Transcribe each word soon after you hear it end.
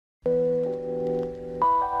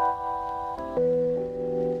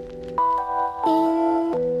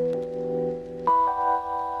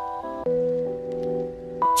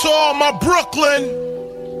all my Brooklyn,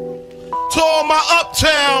 to all my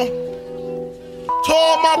Uptown, to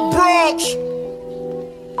all my Bronx,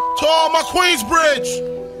 to all my Queensbridge.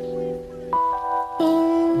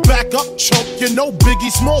 Back up, chump, you know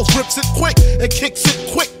Biggie Smalls rips it quick and kicks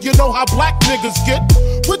it quick. You know how black niggas get.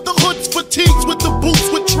 With the hoods, fatigues, with the boots,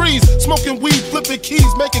 with trees. Smoking weed, flipping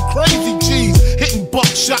keys, making crazy G's. Hitting buck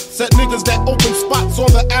shots at niggas that open spots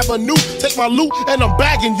on the avenue. Take my loot and I'm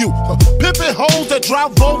bagging you. Pimping hoes that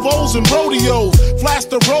drive Volvos and rodeos. Flash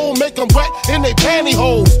the roll, make them wet in they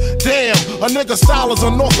pantyhose. Damn, a nigga style is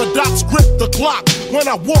unorthodox. Grip the clock when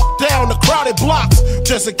I walk down the crowded blocks.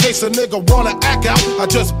 Just in case a nigga wanna act out, I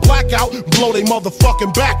just black out, blow they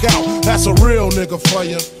motherfucking back out. That's a real nigga for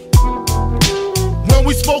you. When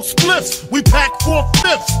we smoke spliffs, we pack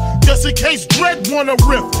 4/5. Just in case Dread wanna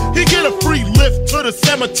riff, he get a free lift to the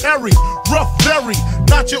cemetery. Rough very,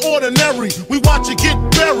 not your ordinary. We watch you get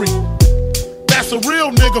buried. That's a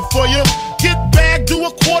real nigga for you. Get bagged, do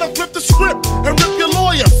a quarter, flip the script, and rip your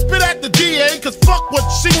lawyer. Spit at the DA, cause fuck what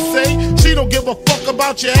she say. She don't give a fuck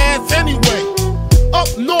about your ass anyway. Up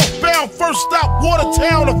northbound, first stop,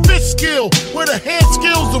 Watertown, a fish skill. Where the hand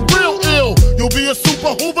skills are real ill. You'll be a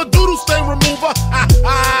super hoover, doodle stain remover. Ha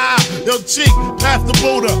ha, yo cheek, pass the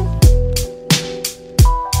Buddha.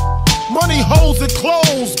 Money, hoes, and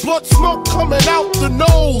clothes. Blood smoke coming out the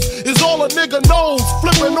nose is all a nigga knows.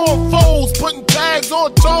 Flipping on foes, putting tags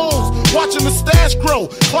on toes. Watching the stash grow,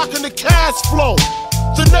 clocking the cash flow.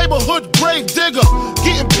 The neighborhood grave digger,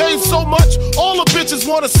 getting paid so much, all the bitches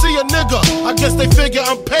wanna see a nigga. I guess they figure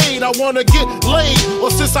I'm paid, I wanna get laid.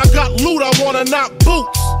 Or since I got loot, I wanna knock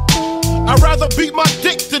boots. I'd rather beat my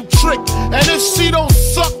dick than trick, and if she don't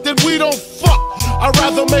suck, then we don't fuck. I'd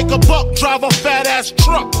rather make a buck, drive a fat ass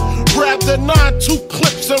truck, grab the 9-2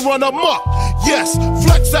 clips and run amok. Yes,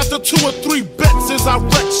 flex after 2 or 3 bets as I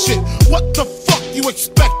wreck shit. What the fuck you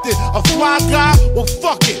expected? A fly guy? Well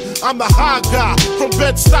fuck it, I'm the high guy. From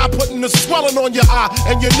Bed-Stuy, putting the swelling on your eye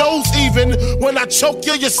and your nose even. When I choke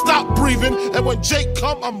you, you stop breathing, and when Jake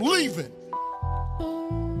come, I'm leaving.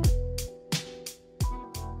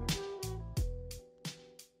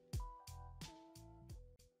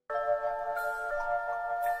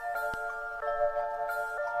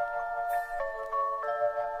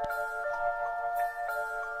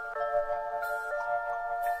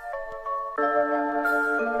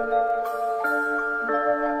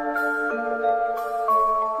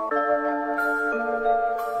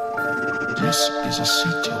 This is a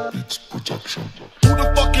CTO Beats production. Who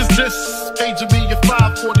the fuck is this? Paging me at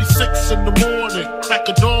 5:46 in the morning. Crack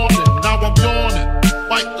of dawning, now I'm yawning.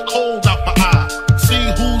 Wipe the cold out my eye. See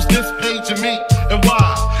who's this paging me and why?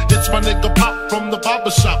 It's my nigga Pop from the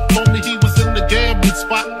barber shop. Told me he was in the gambling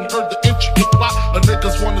spot and heard the intricate plot. The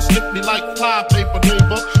niggas wanna slip me like fly paper,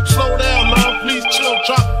 neighbor. Slow down, love, please chill,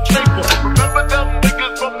 drop the caper. Remember them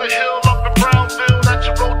niggas from the hill up in Brownville that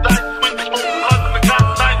you rolled dice with?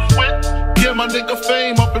 My nigga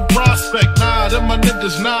Fame up in Prospect. Nah, them my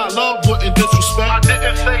niggas, nah, love wouldn't disrespect. I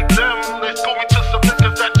didn't say them, they told me to some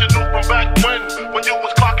niggas that you knew from back when you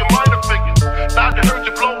was clocking minor figures. Now they heard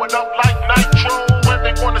you blowing up like nitro, when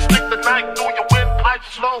they wanna stick the knife through your windpipe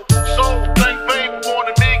slow. So, thank Fame for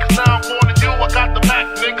warning me, cause now I'm warning you. I got the Mac,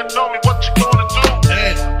 nigga, tell me what you gonna do.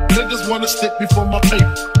 Damn, niggas wanna stick me for my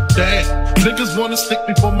paper. Damn, niggas wanna stick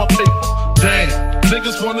me for my paper. Damn,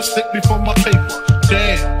 niggas wanna stick me for my paper.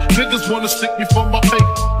 Damn, niggas wanna stick me for my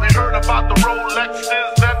paper. They heard about the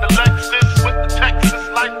Rolexes and the Lexus with the Texas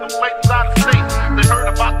license plates out of state. They heard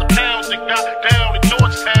about the pounds they got down in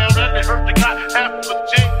Georgetown, and they heard they got half of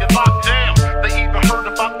Virginia locked down. They even heard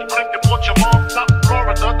about the clip that brought your mom top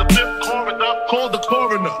Florida, the 5th corridor, called the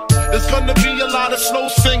coroner. There's gonna be a lot of slow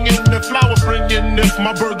singing and flower bringing if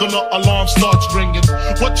my burglar alarm starts ringing.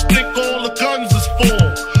 What you think all the guns is for?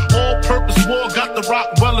 All-purpose war got the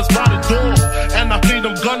Rockwellers by the door, and I feed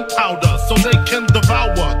them gunpowder so they can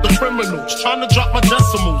devour the criminals trying to drop my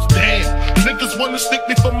decimals. Damn, niggas wanna stick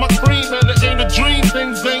me for my cream, and it ain't a dream.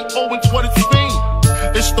 Things ain't always what it seems.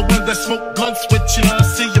 It's the ones that smoke blunts with ya,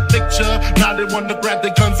 see your picture. Now they wanna grab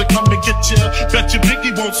their guns and come and get ya. Bet your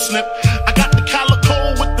Biggie won't slip. I got the calico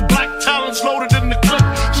with the black talons loaded in the clip,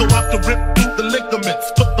 so I can rip through the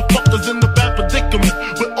ligaments. Put the fuckers in the bad predicament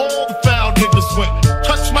where all the foul niggas went.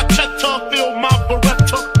 Touch my cheddar, feel my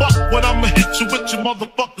Beretta. Fuck when I'ma hit you with your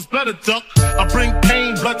motherfuckers better duck. I bring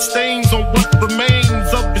pain, blood stains on what remains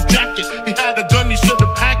of his jacket. He had a gun, he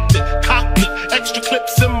should've packed it, cocked it. Extra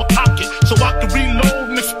clips in my pocket so I can reload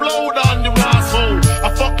and explode on your asshole. I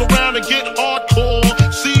fuck around and get hardcore.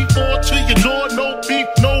 C4 to your door, no beef,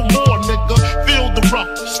 no more, nigga. Feel the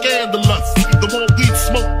rough, scandalous. The more weed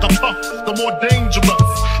smoke I puff, the more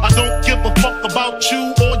dangerous. I don't give a fuck about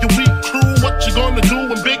you or your weed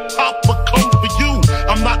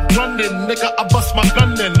running, nigga, I bust my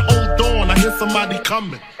gun in. Hold on, I hear somebody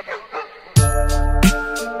coming.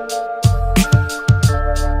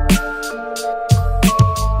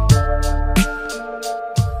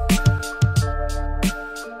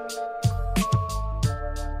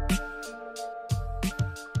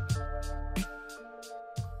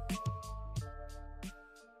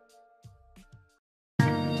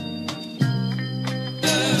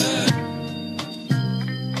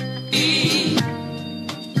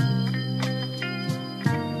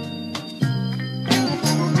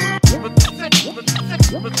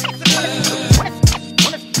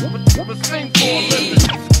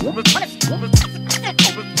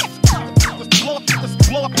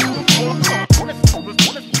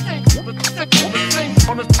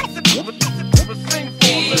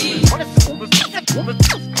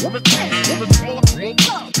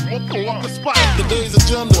 Today's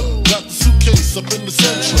agenda, got the suitcase up in the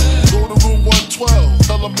central. Go to room 112,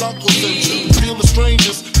 tell them Blanco sent you. Feel the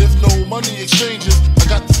strangers, there's no money exchanges. I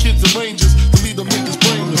got the kids and rangers to leave them niggas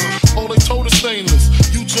brainless. All they told is stainless,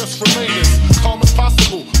 you just remain as calm as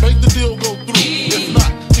possible. Make the deal go through. If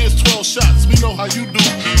not, here's 12 shots, we know how you do.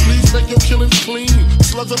 Please make your killings clean.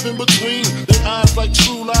 Slugs up in between, their eyes like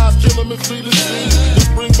true lies. Kill them and flee the scene.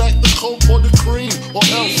 Just bring back the coke or the cream, or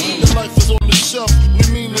else your life is on the shelf. We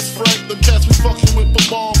mean this, Frank. The cats we fucking with for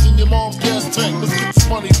bombs in your mom's gas tank. Let's get this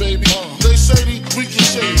money, baby. They shady, we can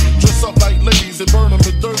shady. Dress up like ladies and burn them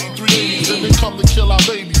in 3380s. And they come to kill our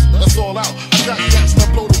babies. That's all out. I got cats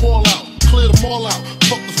that blow the wall out. Clear them all out.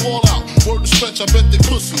 Fuck the fallout. Word to stretch, I bet they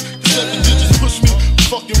pussy. The 7 digits push me.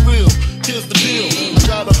 Fucking real. Here's the deal. I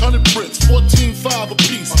got 100 bricks, 14.5 a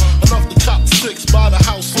piece. Enough to cop 6, buy the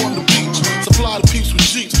house on the beach. Supply the peeps with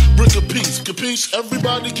jeeps, brick a piece. Capiche?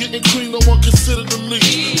 Everybody getting cream, no one consider the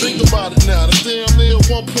leech. Think about it now, that's damn near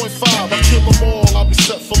 1.5. I kill them all, I'll be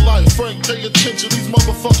set for life. Frank, pay attention, these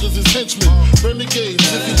motherfuckers is henchmen. Renegades,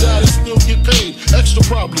 if you die, they still get paid. Extra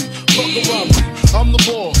probably, fuck a robbery. I'm the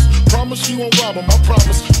boss, promise you won't rob them, I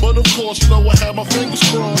promise. But of course, you know I have my fingers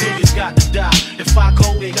crossed. Niggas got to die, if I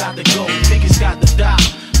go, they got to go. Niggas got to die.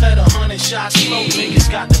 Let 100 shots flow,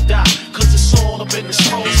 niggas got to die. Cause it's all up in the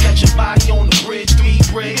scrolls. Catch your body on the bridge,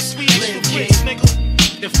 3 bricks. Live kids, nigga.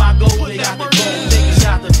 If I go, they got to go. Niggas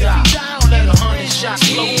got to die. Let 100 shots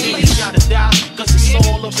flow, niggas got to die. Cause it's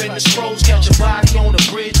all up in the scrolls. Catch your body on the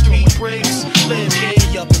bridge, 3 bricks. Live kids.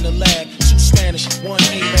 Up in the lab, 2 Spanish, 1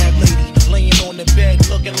 Arab lady. Laying on the bed,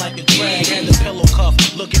 looking like a drag. And the pillow cuff,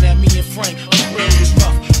 looking at me and Frank. A grill was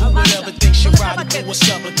rough. Who would ever think she ride do what's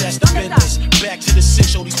up, but that's the business. Back to the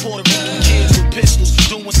central, these Puerto Rican kids with pistols,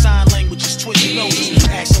 doing sign languages, twitching noses,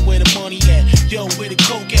 asking where the money at. Yo, where the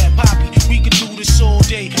coke at, Poppy? We could do this all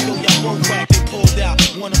day. Yo, y'all both whack, they pulled out.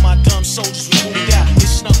 One of my dumb soldiers was moved out. They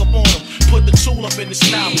snuck up on him, put the tool up in the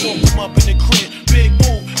snout, woke him up in the crib. Big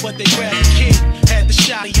move, but they grabbed the kid. Had the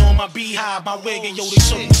shotty on my beehive, my wig, and yo, they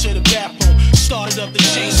took me to the bathroom. Started up the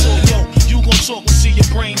chainsaw, yo, you gon' talk and see your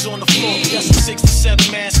brains on the floor. That's some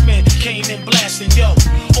 67 masked men came in blasting, yo.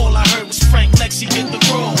 All I heard was Frank Lexi get the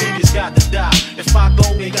roll. Niggas got to die. If I go,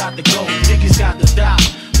 they got to go. Niggas got to die.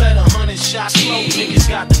 Let 100 shots flow. Niggas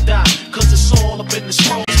got to die. Cause it's all up in the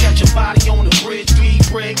scrolls. Catch your body on the bridge, 3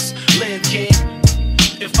 bricks. Live, kid.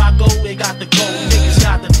 If I go, they got to go. Niggas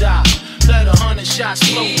got to die. Let 100 shots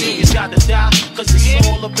flow, niggas got to die. Cause it's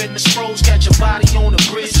all up in the scrolls. Catch your body on the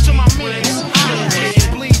bridge. To my bricks.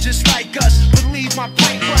 Bleed just like us. Believe my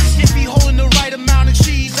pipe bust. If he holding the right amount of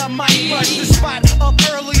cheese, I might rush the spot up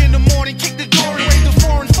early in the morning. Kick the door and wave the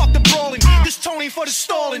foreign. Fuck the brawling. This Tony for the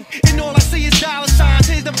stalling. And all I see is dollar signs.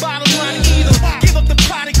 Here's the bottom line. Either give up the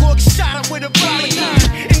product or get shot up with a product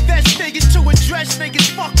line. Invest figures to address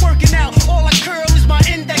niggas. Fuck working out. All I curl is my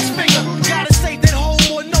index finger. Gotta save that whole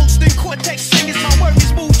more notes than Cortex singers. My work is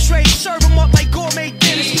smooth trade. Serve them up like gourmet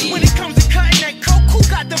dinners. When it comes to cutting that coke, who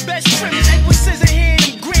got the best trimmers? Edward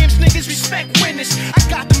Scissorhands and Grams, niggas respect witness. I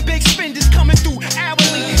got them big spenders coming through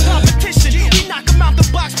hourly. Competition, we knock them out the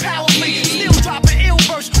box powerfully. Still dropping ill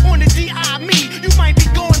verse on the D.I. me. You might be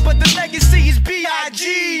going, but the legacy is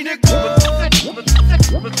B.I.G, nigga.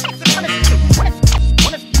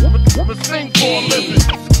 Woman sing for a living.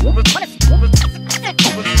 Woman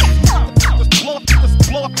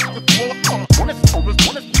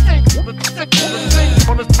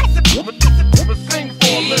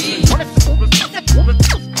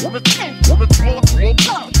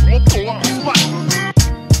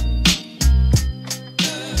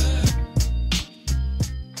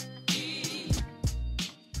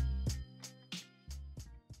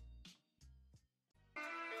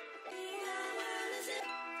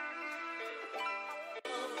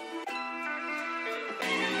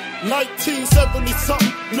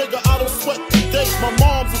 1970-something, nigga, I don't sweat the date. My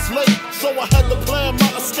mom's was late, so I had to plan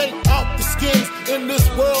my escape out the skins. In this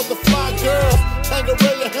world, the fly girls,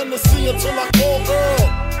 Tangeray and Hennessy until I call Earl.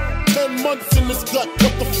 10 months in this gut,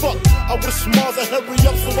 what the fuck? I wish Mars would hurry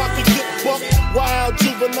up so I could get bucked. Wild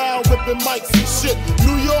juvenile ripping mics and shit.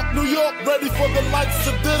 New York, ready for the likes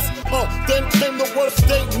of this. Then came the worst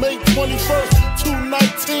date, May 21st,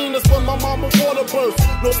 2/19. That's when my mama water burst.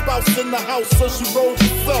 No spouse in the house, so she rolled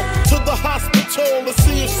herself to the hospital to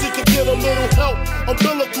see if she could get a little help.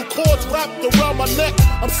 Umbilical cords wrapped around my neck.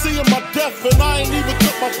 I'm seeing my death, and I ain't even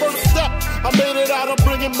took my first step. I made it out, I'm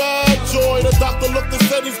bringing mad joy. The doctor looked and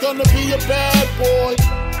said he's gonna be a bad boy.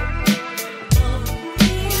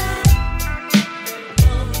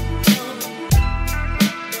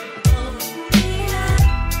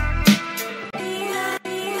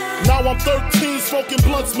 Now I'm 13, smoking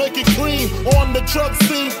blunts, making cream. On the drug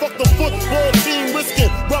scene, fuck the football team, risking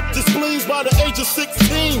ruptured spleens by the age of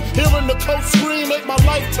 16. Hearing the coach scream, make my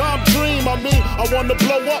lifetime dream. I mean, I wanna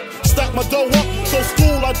blow up, stack my dough up. So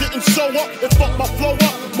school, I didn't show up, and fuck my flow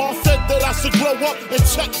up. Mom said that I should grow up and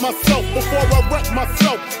check myself before I wreck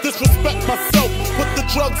myself, disrespect myself, put the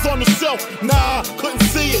drugs on the shelf. Nah, couldn't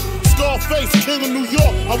see it. Scarface, king of New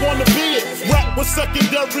York, I wanna be it. Rap was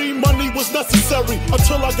secondary, money was necessary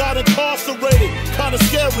until I got incarcerated. Kinda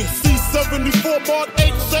scary. C-74 Mark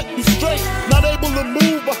 8 set me straight. Not able to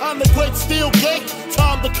move behind the great steel gate.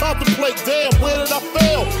 Time to contemplate, damn, where did I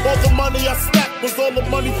fail? All the money I stacked was all the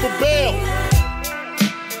money for bail.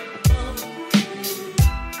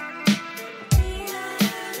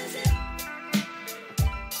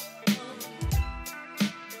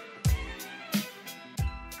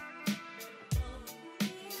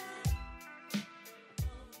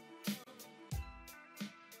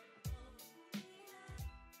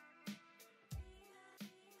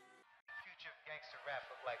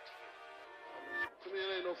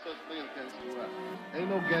 Ain't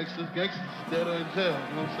no gangsters. Gangsters dead or in jail.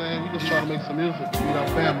 You know what I'm saying? We just try to make some music to meet our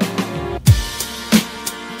family.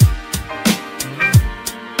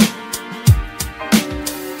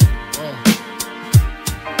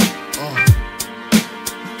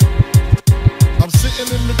 I'm sitting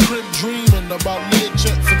in the crib dreaming about lead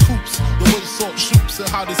jets and coops, the way salt shoots and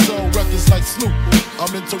how they sell records like Snoop.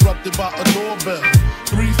 I'm interrupted by a doorbell.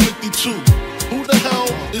 352. Who the hell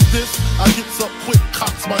is this? I gets up quick,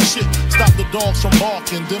 cocks my shit, stop the dogs from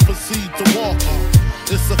barking, then proceed to walk.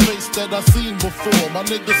 It's a face that I seen before. My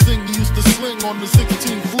nigga Sing, he used to sling on the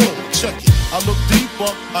 16th floor. Check it. I look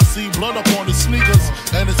deeper, I see blood up on his sneakers,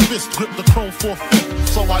 and his fist grip the chrome 4/5.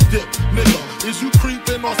 So I dip, nigga, is you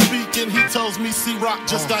creeping or speaking? He tells me C-Rock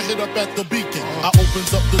just got hit up at the Beacon. I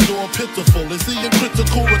opens up the door pitiful. Is he in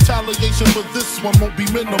critical? Retaliation for this one won't be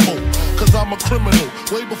minimal, cause I'm a criminal.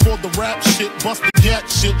 Way before the rap shit, bust the gat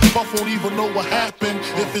shit. Buff won't even know what happened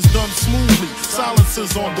if it's done smoothly.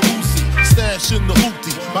 Silences on the Uzi, stash in the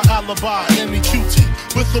hoopty. My alibi, any cutie,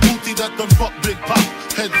 with the booty that done fuck Big Pop.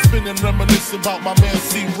 Head spinning, reminiscing about my man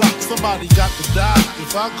C-Rock. Somebody got to die.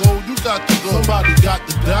 If I go, you got to go. Somebody got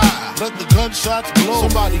to die. Let the gunshots blow.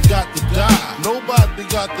 Somebody got to die. Nobody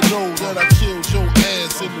got to know that I killed your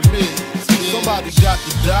ass in the mid. Somebody got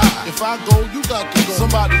to die. If I go, you got to go.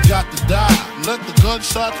 Somebody got to die. Let the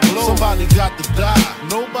gunshots blow. Somebody got to die.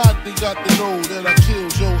 Nobody got to know that I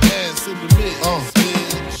killed your ass in the mid.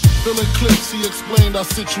 Filling clips, he explained our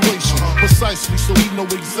situation precisely, so we know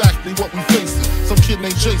exactly what we facing. Some kid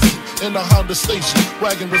named Jason in the Honda station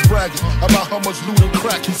wagon was bragging about how much loot and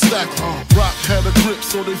crack he stacked. Rock had a grip,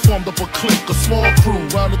 so they formed up a clique, a small crew.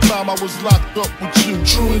 Around the time I was locked up with you,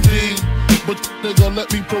 true indeed. But nigga,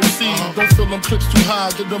 let me proceed. Don't fill them clips too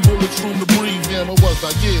high, get them bullets room to breathe. Yeah, what was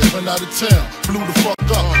I? Yeah, went out of town, blew the fuck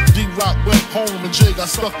up. D-Rock went home and Jay got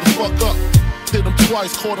stuck the fuck up. Hit him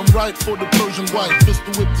twice, caught him right for the Persian wife.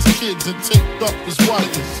 Pistol whipped his kids and taped up his wife.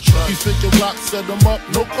 He figured Rock set him up,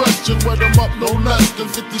 no question. Wet him up, no less than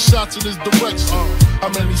 50 shots in his direction. How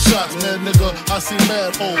many shots, man, nigga? I see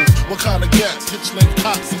mad holes. What kind of gas? Hitchling,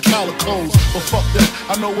 cocks, and calicos. But fuck that,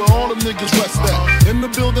 I know where all them niggas rest at. In the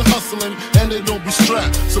building hustling, and they don't be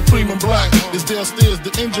strapped. Supreme and Black is downstairs,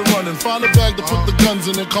 the engine running. Find a bag to put the guns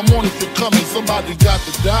in and come on if you're coming. Somebody got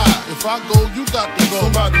to die. If I go, you got to go.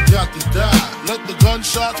 Somebody got to die. Let the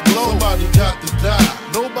gunshots blow. Somebody got to die.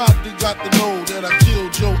 Nobody got to know that I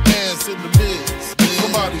killed your ass in the mid.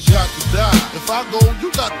 Somebody got to die. If I go,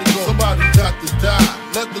 you got to go. Somebody got to die.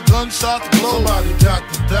 Let the gunshots blow. Somebody got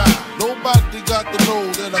to die. Nobody got to know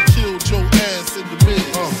that I killed your ass in the mid.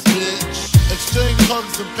 Bitch. Exchange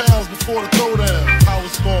hugs and pounds before the throwdown. How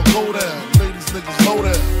it's gonna go down. Ladies, niggas, slow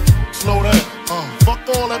down. Slow down. Fuck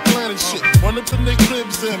all that planning shit. Run up in their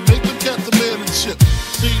cribs and make them catch the man and shit.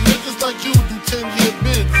 See, niggas like you do 10-year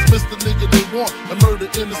bids. Miss the nigga they want and murder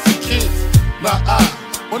innocent kids. Not I.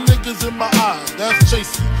 One nigga's in my eyes, that's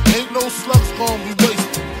chasing. Ain't no slugs gonna be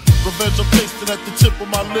wasted. Revenge I'm tasting at the tip of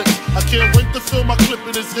my lips. I can't wait to feel my clip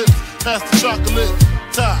in his hips. Pass the chocolate.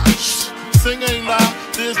 Shh. Sing ain't loud.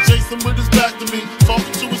 There's Jason with his back to me,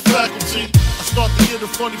 talking to his faculty. I start to get a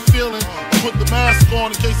funny feeling. Put the mask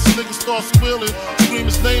on in case this nigga starts squealing. Scream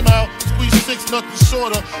his name out, squeeze 6, nothing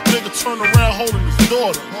shorter. Nigga turn around holding his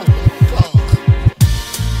daughter. Oh my God.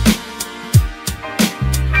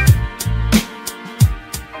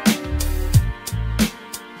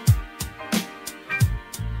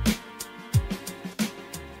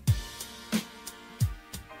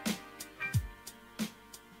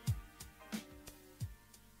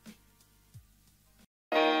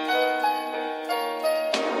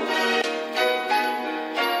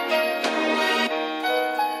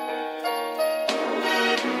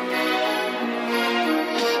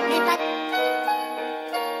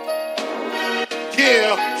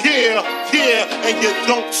 And you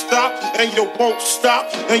don't stop, and you won't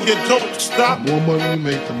stop, and you don't stop. The more money you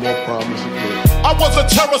make, the more problems you get. I was a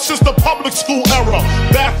terror since the public school era.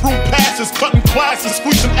 Bathroom passes, cutting classes,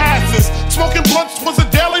 squeezing asses. Smoking blunts was a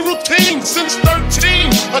daily routine since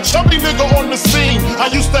 13. A chubby nigga on the scene. I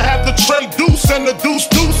used to have the tray deuce and the deuce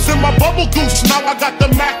in my bubble goose. Now I got the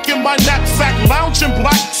Mac in my knapsack, lounging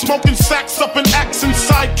black, smoking sacks up in axe and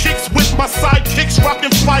sidekicks with my sidekicks,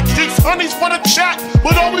 rocking fly kicks. Honeys for the chat,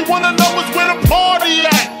 but all we wanna know is where the party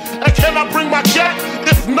at. And can I bring my gat?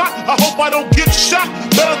 If not, I hope I don't get shot.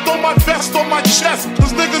 Better throw my vest on my chest,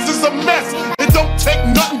 cause niggas is a mess. It don't take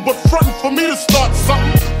nothing but frontin' for me to start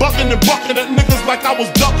something. Bucking and bucking at niggas like I was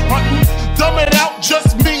duck hunting. Dumb it out,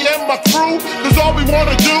 just me and my crew, cause all we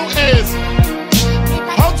wanna do is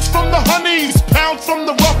hugs from the honeys, pounds from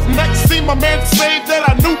the roughnecks. See my man saved that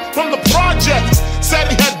I knew from the projects. Said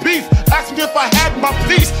he had beef, asked me if I had my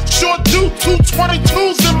piece. Sure do,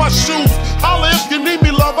 222s in my shoes. Holla if you need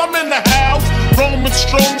me, love, I'm in the house. Roaming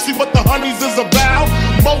strong, see what the honeys is about.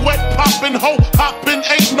 Moet poppin', ho hoppin',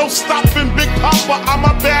 ain't no stopping. Big Papa, I'm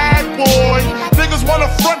a bad boy. Niggas wanna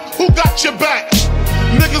front, who got your back?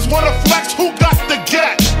 Niggas wanna flex, who got the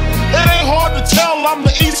gat? It ain't hard to tell, I'm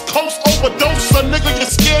the East Coast overdoser. Nigga, you're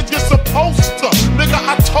scared, you're supposed to. Nigga,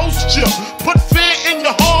 I toast you. Put fear in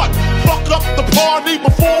your heart. Fuck up the party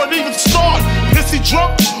before it even start. Pissy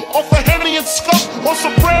drunk, off a Henny and skunk, on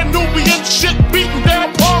some brand Nubian shit, beating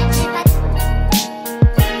down punks.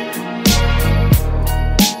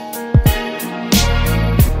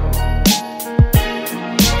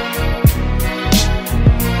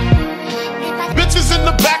 Bitches in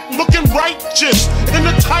the back looking righteous, in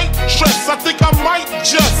a tight dress. I think I might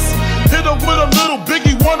just hit her with a little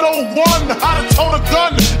Biggie 101. How to tote a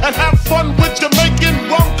gun and have fun with Jamaican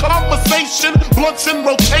rum conversation. Blunts in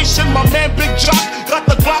rotation. My man Big Jock got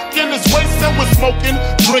the Glock in his waist and we're smoking,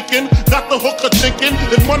 drinking. Got the hooker thinking,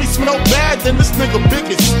 if money smell bad, then this nigga Big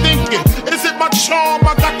is stinking. Is it my charm?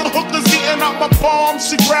 I got the hookers eating out my palm.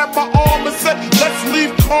 She grabbed my arm and said, let's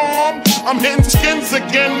leave calm. I'm hitting skins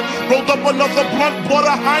again. Rolled up another blunt, bought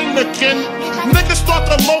a Heineken. Niggas start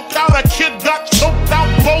to loke out. A kid got choked out,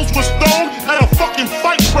 blows were thrown, and a fucking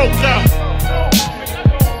fight broke out.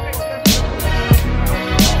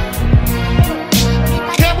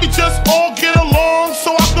 Can't we just all get along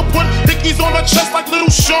so I can put hickeys on her chest like little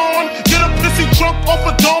Sean? Get a pissy drunk off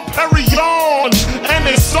a Dom Perignon, and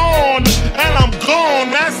it's on, and I'm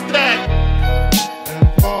gone. That's that.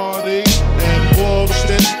 And party and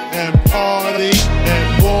bullshit and party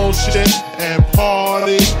and bullshit and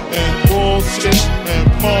party and bullshit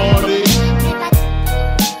and party.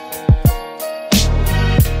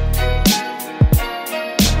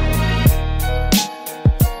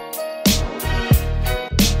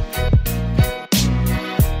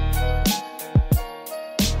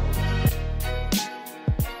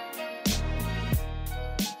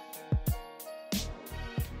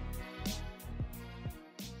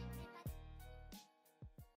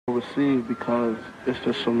 Received because it's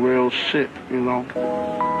just some real shit, you know.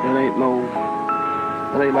 It ain't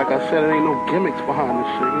like I said, it ain't no gimmicks behind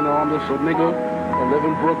this shit, you know. I'm just a nigga that live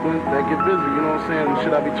in Brooklyn that get busy, you know what I'm saying? The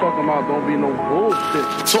shit I be talking about don't be no bullshit.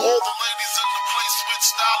 To all the ladies in the place with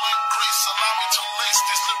style and grace, allow me to lace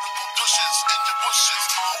these lyrical douches in your bushes.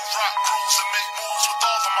 Who rock grooves and make moves with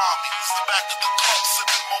all the mommies. The back of the club,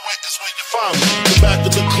 sipping my wet is where you find me. The back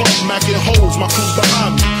of the club, macking holes, my crew's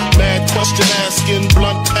behind me. Mad question asking,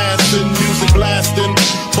 blunt passing, music blasting.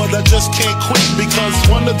 But I just can't quit because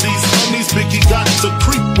one of these honeys Biggie got to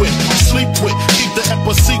creep with, sleep with, keep the kept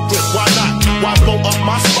a secret, why not? Why blow up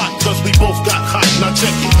my spot? Cause we both got hot, now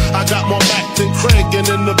check it. I got more Mac than Craig and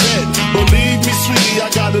in the bed. Believe me, sweetie, I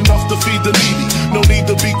got enough to feed the needy. No need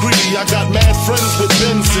to be greedy, I got mad friends with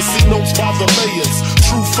Benz and see notes by the layers.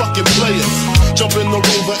 True fucking players. Jump in the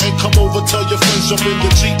Rover and come over, tell your friends jump in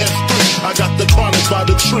the GS3. I got the chronic by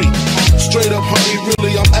the tree. Straight up, honey,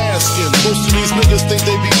 really I'm asking. Most of these niggas think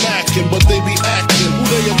they be macking, but they be acting. Who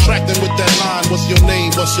they attracting with that line? What's your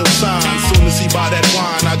name? What's your sign? Soon as he buy that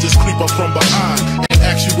wine, I just creep up from behind and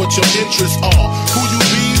ask you what your interests are. Who you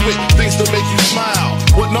be with? Things to make you smile.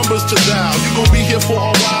 What numbers to dial? You gon' be here for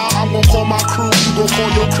a while. I'm gon' call my crew. You gon' call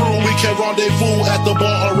your crew. We can rendezvous at the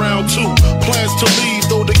bar around 2. Plans to leave.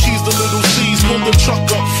 Throw the keys to little C's. Pull the truck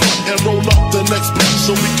up front and roll up the next block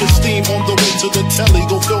so we can steam on the way to the telly.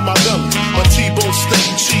 Go fill my belly. A T-bone steak,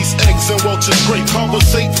 cheese, eggs, and Welch's grape.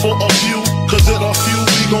 Conversate for a few, cause in a few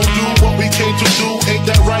we gon' do what we came to do. Ain't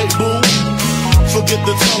that right, boo? Forget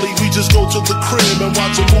the telly, we just go to the crib and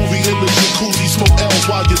watch a movie in the jacuzzi. Smoke L's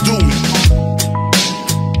while you do me.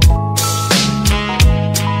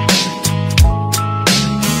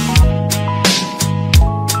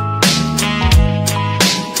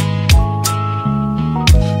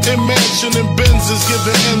 Mansion and Benzes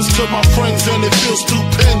giving ends to my friends and it feels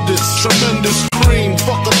stupendous. Tremendous cream,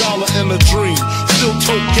 fuck $1 in a dream. Still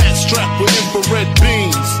tote gas strapped with infrared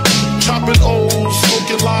beams. Chopping O's,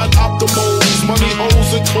 smoking line optimals. Money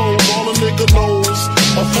holes and clothes, all a nigga knows.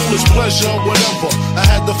 A foolish pleasure, whatever. I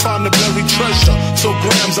had to find the buried treasure, so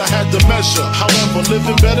grams I had to measure. However,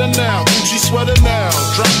 living better now, Gucci sweater now.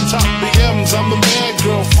 Drop top BMs, I'm the man,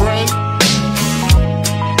 girlfriend.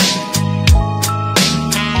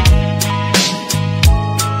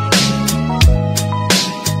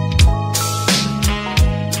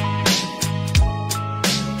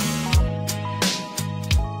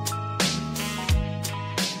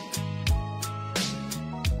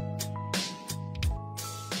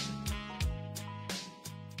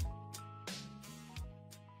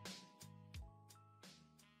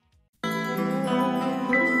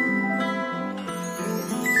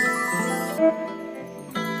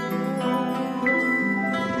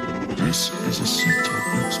 This is a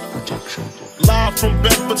C2X production. Live from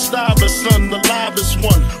Bedford-Stuyvesant, the livest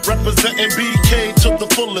one. Representing BK to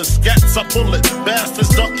the fullest. Gats, I pull it. Bastards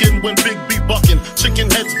ducking when Big B bucking.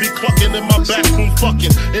 Chicken heads be clucking in my back room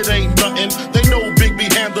fucking. It ain't nothing. They know Big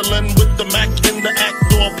B handling with the Mac in the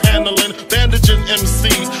act door paneling. Bandaging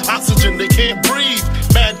MCs. Oxygen, they can't breathe.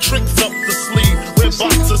 Mad tricks up the sleeve. Wear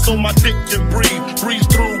boxers so my dick can breathe. Breeze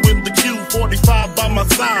through in the Q45 by my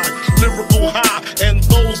side. Lyrical high. And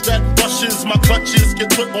those that rushes my clutches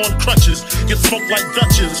get put on crutches. Get smoked like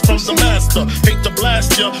Dutches from the master. Hate to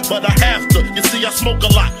blast ya, but I have to. You see, I smoke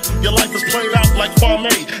a lot. Your life is played out like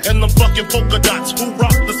Kwame and them fucking polka dots. Who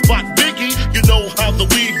rock the spot? Biggie, you know how the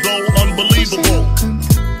weed go. Unbelievable.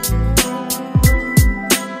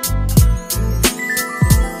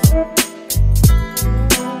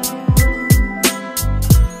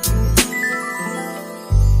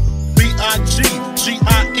 B.I.G,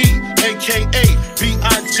 G.I.E, a.k.a.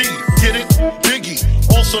 B.I.G, get it? Biggie,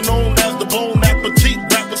 also known as the Bon Appetit.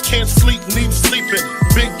 Rappers can't sleep, need sleeping.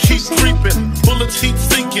 Big keep creeping, bullets heat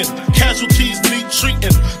sinking. Casualties need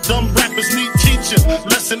treating, dumb rappers need teaching.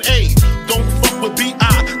 Lesson A, don't fuck with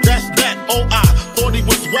B.I, that's that, O.I. Thought he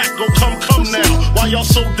was whack, go come now. Why y'all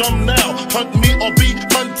so dumb now? Hunt me or be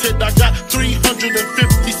hunted. I got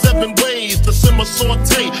 357 ways to simmer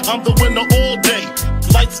saute. I'm the winner all day.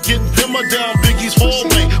 Lights get dimmer down Biggie's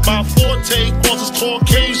hallway. My forte causes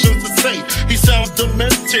Caucasians to say he sounds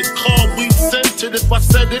demented. Call weed scented. If I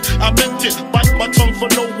said it, I meant it. Bite my tongue for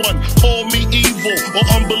no one. Call me evil or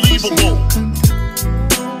unbelievable.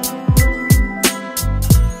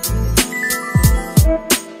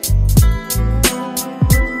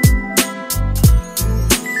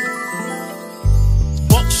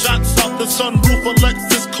 Shots out the sunroof of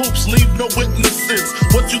Lexus coupes, leave no witnesses.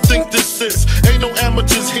 What you think this is? Ain't no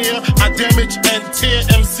amateurs here. I damage and tear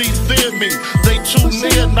MCs, fear me. They too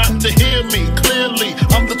near not to hear me clearly.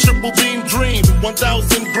 I'm the triple beam dream.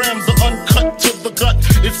 1,000 grams of uncut to the gut.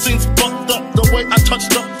 It seems fucked up the way I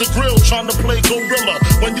touched up the grill, trying to play gorilla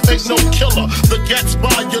when you ain't no killer. The gats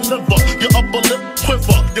by your liver, your upper lip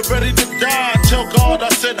quiver. You're ready to die. Tell God I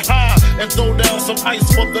said hi and throw down some ice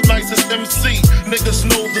for the nicest MC. Niggas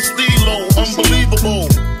know the stilo, unbelievable.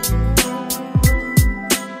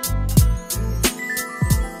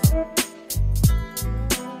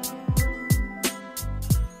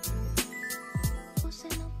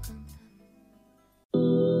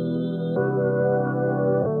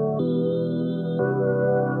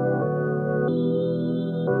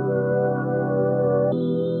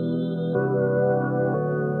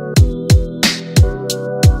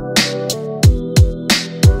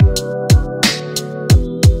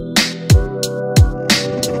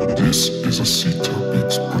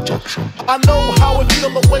 I know how it feel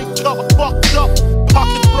to wake up, fucked up.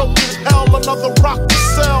 Pockets broke as hell, another rock to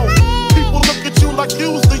sell. People look at you like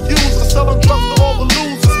you's the user, selling drugs to all the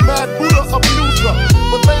losers, mad Buddha abuser.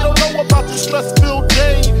 But they don't know about your stress-filled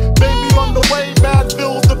day. Baby on the way, mad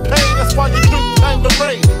bills to pay. That's why you drink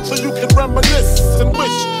Tanqueray, so you can reminisce and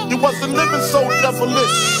wish you wasn't living so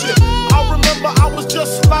devilish. Shit, I remember I was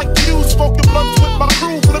just like you, smoking blunts with my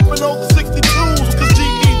crew, flipping over 62s. Cause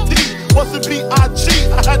GED wasn't B.I.G.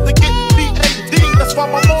 I had to get B.A.D. That's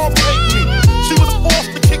why my mom hate me. She was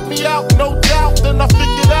forced to kick me out, no doubt. Then I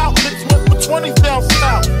figured out niggas went for 20 down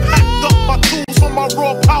south. Packed up my tools for my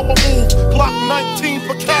raw power move. Glock 19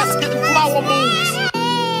 for casket and flower moves.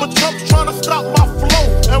 But Trump's trying to stop my flow,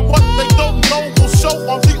 and what they don't know will show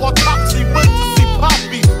on the autopsy. Went to see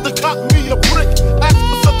Poppy, they caught me a brick. Asked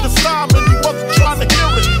for some consignment, he wasn't trying to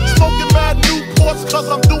hear it. Smoking mad Newports, cause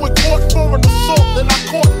I'm doing court for an assault. Then I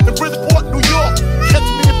caught in Bridgeport, New York. Catch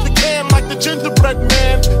me if you can, like the gingerbread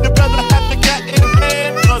man. You better have the cat in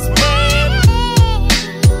hand, cause man,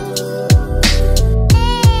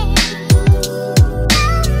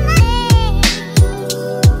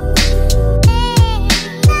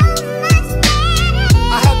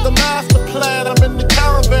 I'm in the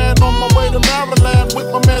caravan on my way to Maryland with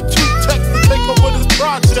my man 2Tex to take over this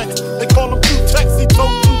project. They call him 2Tex, he told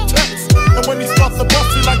 2Tex. And when he starts to bust,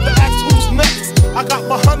 he like to ask who's next. I got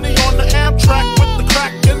my honey on the Amtrak with the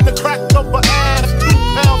crack in the crack of her ass. 2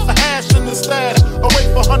 pounds of hash in the stash. I wait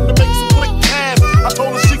for her to make some quick cash. I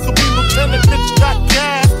told her she could be lieutenant, bitch got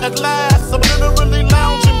gas. At last, I'm literally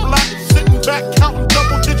lounging black, sitting back counting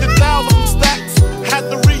double-digit thousand stacks. Had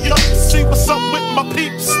to re-up to see what's up with my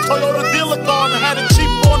peeps. Toyota dealer gone, had it cheap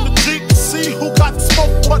on the Jeep. See who got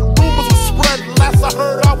smoked, what rumors were spread. Last I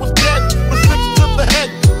heard I was dead, with 6 to the head.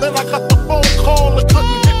 Then I got the phone call, it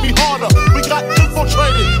couldn't hit me harder. We got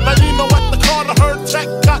infiltrated, now you know at the corner. Heard Tech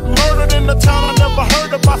got murdered in the town I never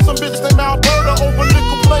heard about. Some bitch named Alberta over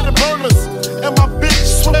nickel-plated burners. And my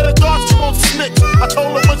bitch swear to God she won't snitch. I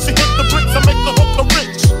told her when she hit the bricks I